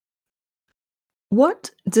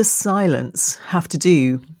What does silence have to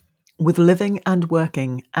do with living and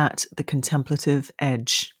working at the contemplative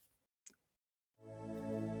edge?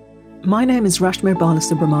 My name is Rashmir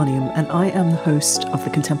Balasubramaniam, and I am the host of the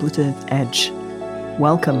Contemplative Edge.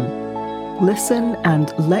 Welcome. Listen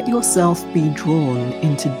and let yourself be drawn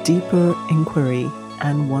into deeper inquiry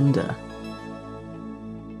and wonder.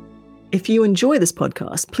 If you enjoy this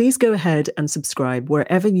podcast, please go ahead and subscribe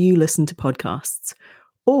wherever you listen to podcasts,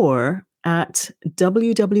 or at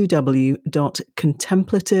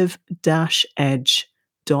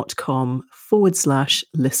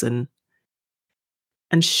www.contemplative-edge.com/listen.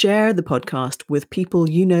 And share the podcast with people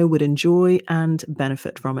you know would enjoy and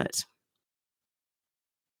benefit from it.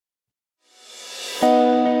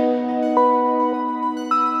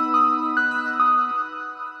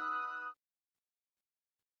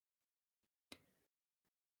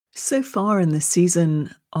 So far in this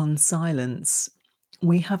season on silence,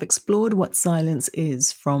 we have explored what silence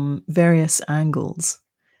is from various angles.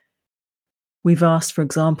 We've asked, for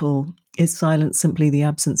example, is silence simply the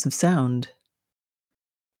absence of sound?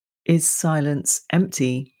 Is silence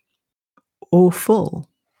empty or full?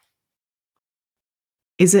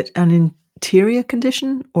 Is it an interior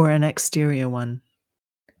condition or an exterior one?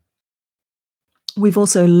 We've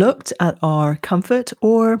also looked at our comfort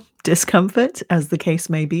or discomfort, as the case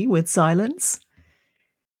may be, with silence,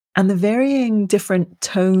 and the varying different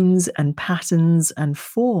tones and patterns and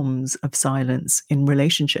forms of silence in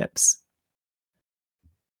relationships.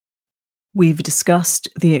 We've discussed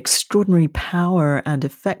the extraordinary power and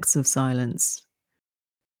effects of silence,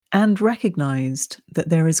 and recognized that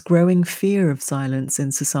there is growing fear of silence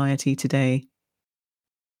in society today.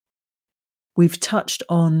 We've touched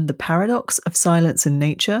on the paradox of silence in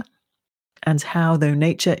nature, and how, though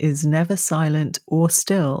nature is never silent or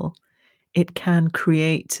still, it can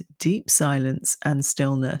create deep silence and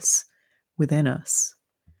stillness within us.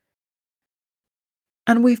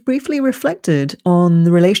 And we've briefly reflected on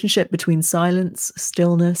the relationship between silence,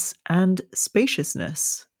 stillness, and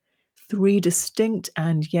spaciousness, three distinct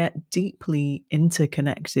and yet deeply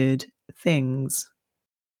interconnected things.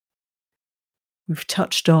 We've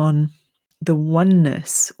touched on the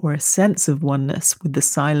oneness, or a sense of oneness, with the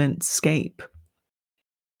silent scape.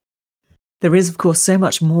 There is, of course, so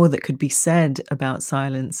much more that could be said about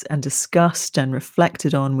silence and discussed and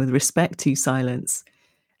reflected on with respect to silence.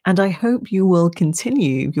 And I hope you will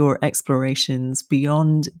continue your explorations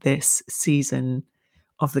beyond this season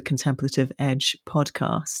of the Contemplative Edge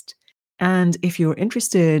podcast. And if you're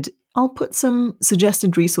interested, I'll put some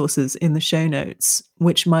suggested resources in the show notes,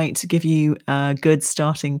 which might give you a good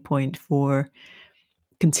starting point for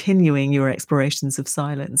continuing your explorations of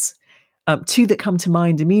silence. Two that come to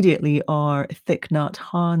mind immediately are Thich Nhat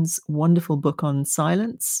Hanh's wonderful book on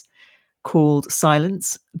silence called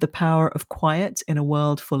Silence, The Power of Quiet in a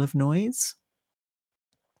World Full of Noise.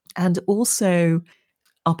 And also,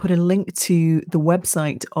 I'll put a link to the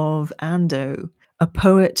website of Ando, a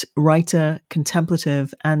poet, writer,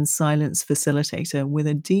 contemplative, and silence facilitator with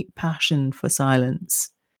a deep passion for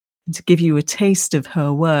silence. And to give you a taste of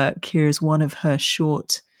her work, here's one of her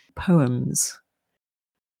short poems.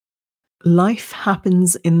 Life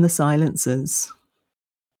happens in the silences.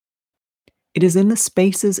 It is in the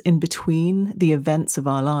spaces in between the events of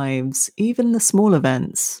our lives, even the small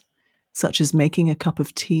events, such as making a cup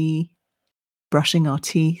of tea, brushing our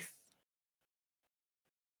teeth.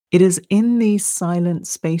 It is in these silent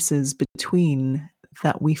spaces between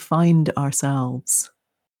that we find ourselves.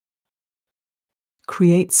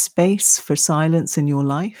 Create space for silence in your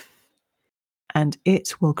life, and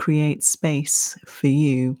it will create space for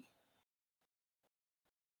you.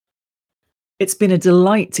 It's been a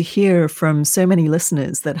delight to hear from so many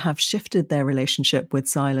listeners that have shifted their relationship with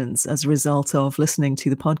silence as a result of listening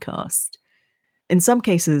to the podcast. In some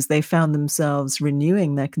cases, they found themselves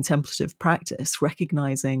renewing their contemplative practice,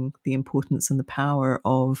 recognizing the importance and the power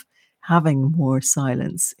of having more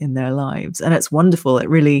silence in their lives. And it's wonderful. It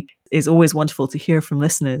really is always wonderful to hear from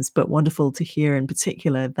listeners, but wonderful to hear in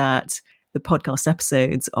particular that the podcast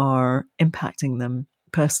episodes are impacting them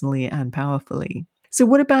personally and powerfully. So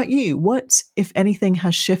what about you? What, if anything,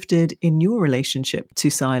 has shifted in your relationship to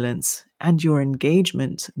silence and your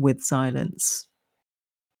engagement with silence?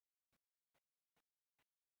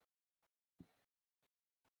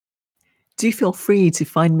 Do feel free to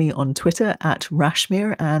find me on Twitter at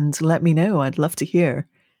Rashmir and let me know. I'd love to hear.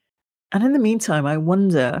 And in the meantime, I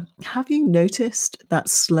wonder, have you noticed that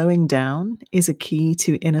slowing down is a key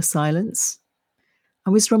to inner silence?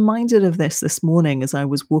 I was reminded of this morning as I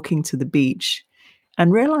was walking to the beach,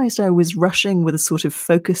 and realized I was rushing with a sort of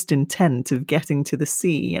focused intent of getting to the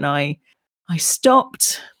sea. And I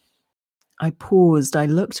stopped, I paused, I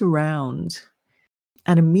looked around,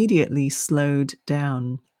 and immediately slowed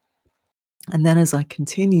down. And then as I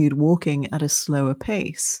continued walking at a slower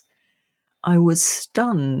pace, I was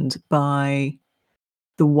stunned by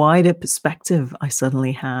the wider perspective I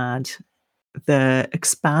suddenly had, the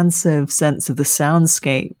expansive sense of the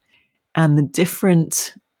soundscape, and the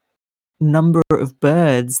different number of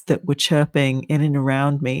birds that were chirping in and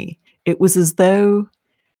around me. It was as though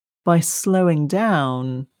by slowing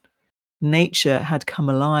down, nature had come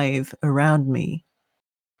alive around me.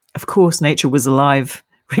 Of course, nature was alive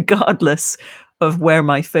regardless of where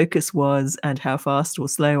my focus was and how fast or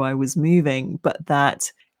slow I was moving, but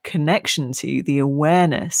that connection to the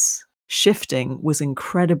awareness shifting was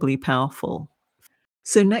incredibly powerful.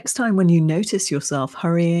 So, next time when you notice yourself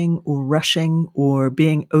hurrying or rushing or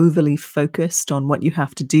being overly focused on what you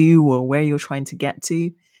have to do or where you're trying to get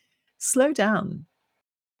to, slow down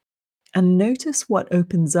and notice what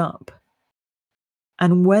opens up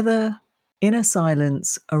and whether inner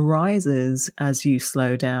silence arises as you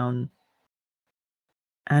slow down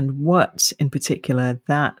and what in particular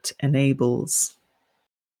that enables.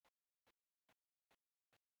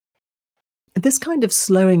 This kind of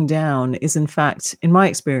slowing down is, in fact, in my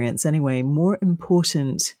experience anyway, more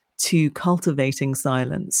important to cultivating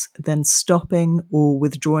silence than stopping or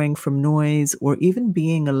withdrawing from noise or even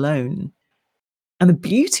being alone. And the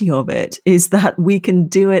beauty of it is that we can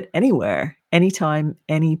do it anywhere, anytime,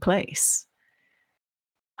 any place.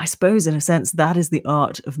 I suppose, in a sense, that is the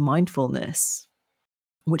art of mindfulness,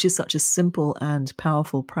 which is such a simple and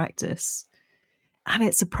powerful practice. And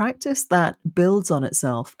it's a practice that builds on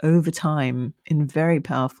itself over time in very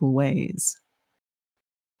powerful ways.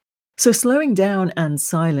 So, slowing down and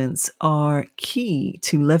silence are key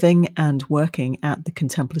to living and working at the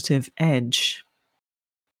contemplative edge.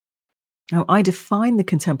 Now, I define the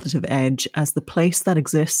contemplative edge as the place that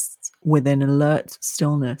exists within alert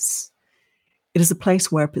stillness. It is a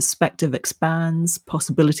place where perspective expands,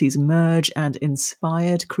 possibilities emerge, and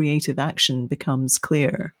inspired creative action becomes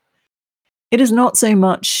clear. It is not so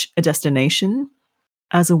much a destination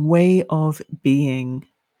as a way of being,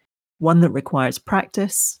 one that requires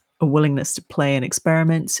practice, a willingness to play and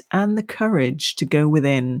experiment, and the courage to go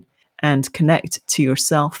within and connect to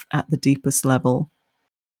yourself at the deepest level.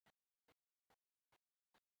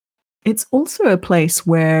 It's also a place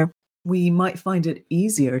where we might find it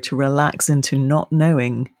easier to relax into not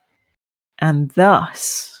knowing, and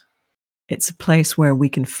thus it's a place where we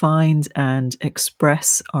can find and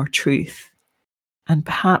express our truth, and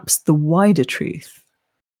perhaps the wider truth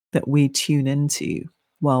that we tune into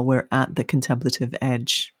while we're at the contemplative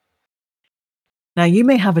edge. Now, you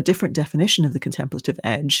may have a different definition of the contemplative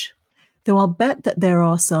edge, though I'll bet that there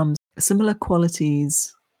are some similar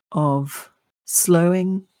qualities of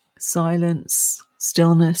slowing, silence,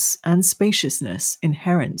 stillness, and spaciousness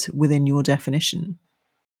inherent within your definition.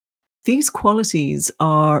 These qualities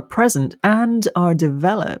are present and are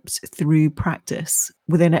developed through practice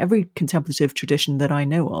within every contemplative tradition that I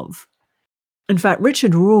know of. In fact,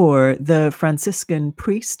 Richard Rohr, the Franciscan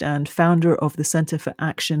priest and founder of the Center for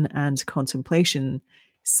Action and Contemplation,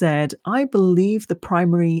 said, "I believe the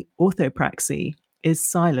primary orthopraxy is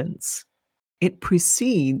silence. It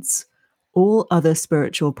precedes all other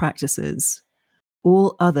spiritual practices,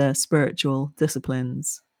 all other spiritual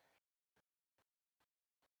disciplines."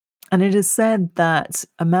 And it is said that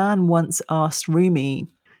a man once asked Rumi,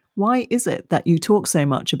 "Why is it that you talk so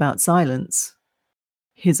much about silence?"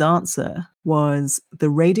 His answer was, "The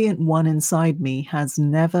radiant one inside me has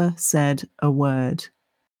never said a word."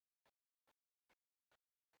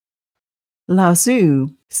 Lao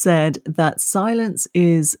Tzu said that silence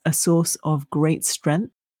is a source of great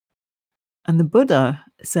strength. And the Buddha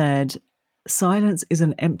said, silence is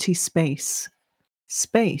an empty space.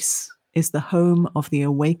 Space is the home of the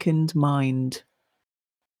awakened mind.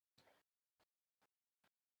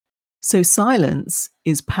 So silence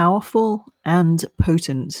is powerful and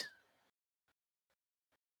potent.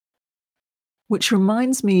 Which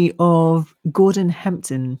reminds me of Gordon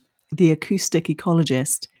Hempton, the acoustic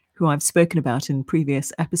ecologist who I've spoken about in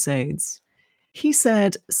previous episodes. He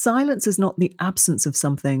said, silence is not the absence of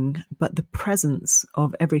something, but the presence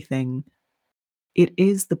of everything. It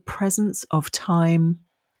is the presence of time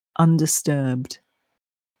undisturbed.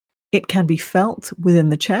 It can be felt within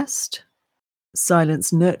the chest.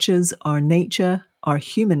 Silence nurtures our nature, our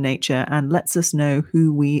human nature, and lets us know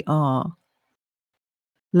who we are.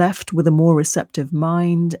 Left with a more receptive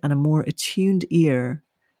mind and a more attuned ear,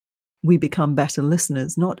 we become better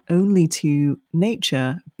listeners, not only to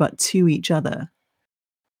nature, but to each other.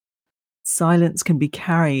 Silence can be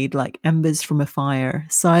carried like embers from a fire.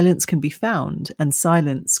 Silence can be found, and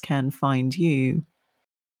silence can find you.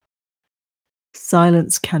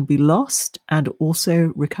 Silence can be lost and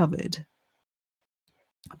also recovered.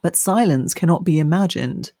 But silence cannot be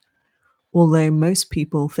imagined, although most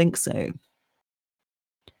people think so.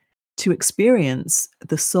 To experience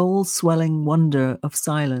the soul swelling wonder of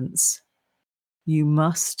silence, you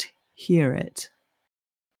must hear it.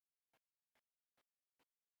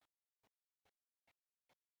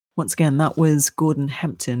 Once again, that was Gordon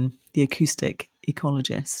Hempton, the acoustic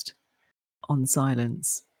ecologist, on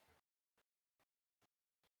silence.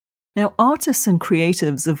 Now, artists and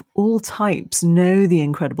creatives of all types know the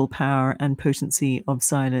incredible power and potency of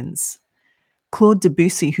silence. Claude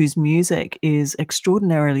Debussy, whose music is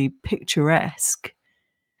extraordinarily picturesque,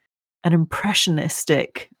 an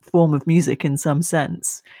impressionistic form of music in some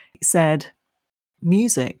sense, said,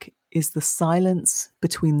 "Music is the silence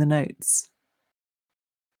between the notes."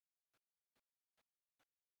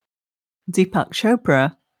 Deepak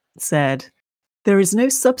Chopra said, "There is no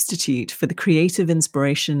substitute for the creative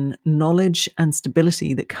inspiration, knowledge, and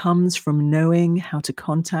stability that comes from knowing how to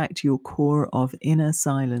contact your core of inner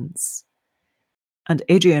silence." And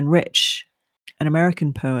Adrienne Rich, an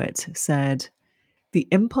American poet, said, "The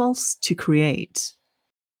impulse to create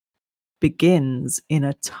begins in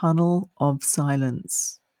a tunnel of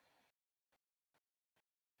silence."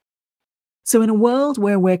 So, in a world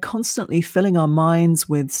where we're constantly filling our minds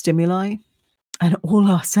with stimuli and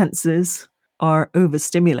all our senses are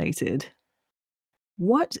overstimulated,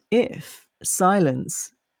 what if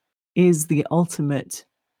silence is the ultimate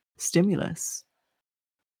stimulus?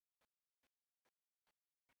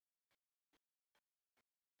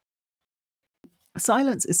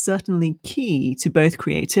 Silence is certainly key to both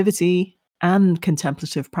creativity and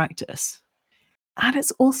contemplative practice. And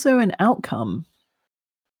it's also an outcome.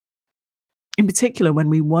 In particular, when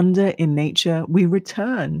we wander in nature, we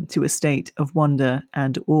return to a state of wonder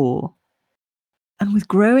and awe. And with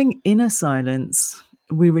growing inner silence,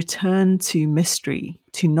 we return to mystery,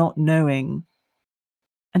 to not knowing,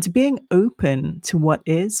 and to being open to what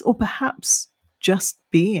is, or perhaps just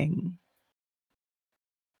being.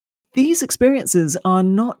 These experiences are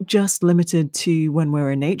not just limited to when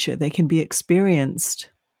we're in nature, they can be experienced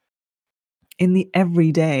in the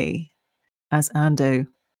everyday, as Ando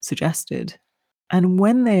suggested. And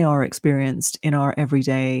when they are experienced in our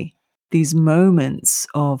everyday, these moments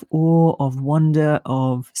of awe, of wonder,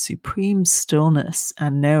 of supreme stillness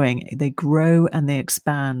and knowing, they grow and they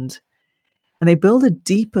expand. And they build a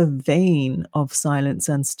deeper vein of silence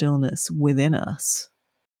and stillness within us.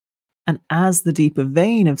 And as the deeper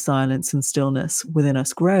vein of silence and stillness within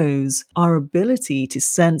us grows, our ability to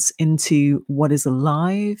sense into what is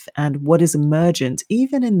alive and what is emergent,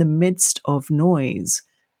 even in the midst of noise,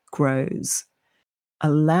 grows,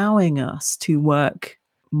 allowing us to work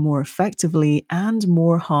more effectively and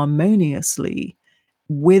more harmoniously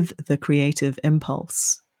with the creative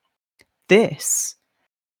impulse. This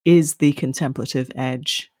is the contemplative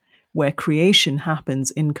edge, where creation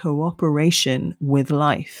happens in cooperation with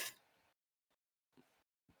life.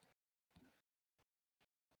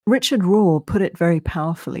 Richard Rohr put it very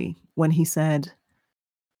powerfully when he said,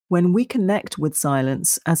 "When we connect with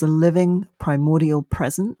silence as a living primordial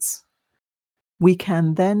presence, we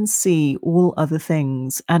can then see all other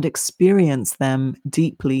things and experience them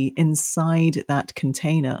deeply inside that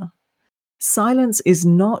container." Silence is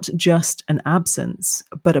not just an absence,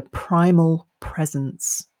 but a primal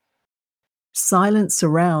presence. Silence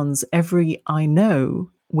surrounds every "I know"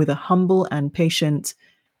 with a humble and patient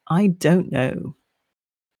 "I don't know."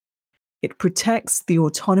 It protects the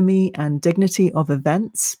autonomy and dignity of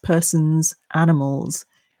events, persons, animals,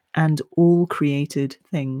 and all created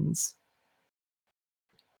things.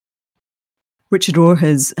 Richard Rohr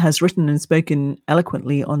has written and spoken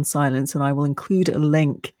eloquently on silence, and I will include a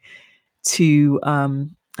link to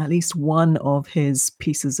at least one of his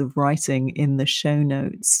pieces of writing in the show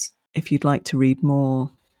notes if you'd like to read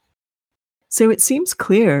more. So it seems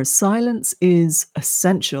clear silence is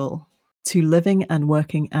essential to living and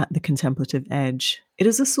working at the contemplative edge. It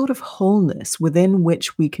is a sort of wholeness within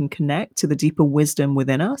which we can connect to the deeper wisdom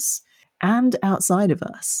within us and outside of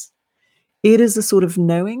us. It is a sort of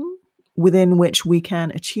knowing within which we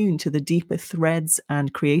can attune to the deeper threads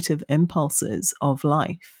and creative impulses of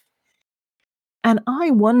life. And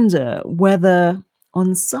I wonder whether,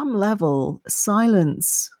 on some level,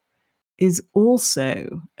 silence is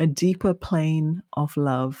also a deeper plane of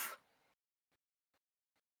love.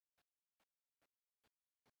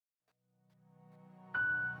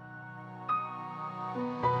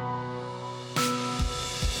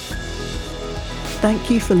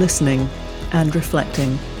 Thank you for listening. and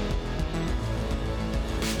reflecting.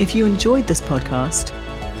 If you enjoyed this podcast,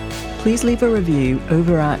 please leave a review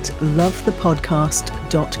over at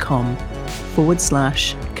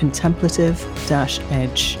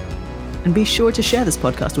lovethepodcast.com/contemplative-edge. And be sure to share this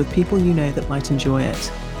podcast with people you know that might enjoy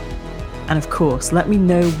it. And of course, let me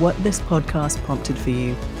know what this podcast prompted for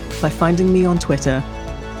you by finding me on Twitter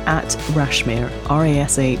at Rashmir,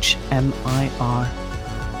 Rashmir.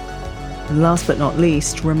 Last but not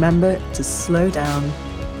least, remember to slow down,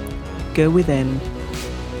 go within,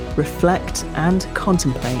 reflect and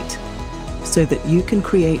contemplate so that you can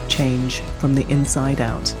create change from the inside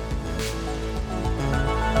out.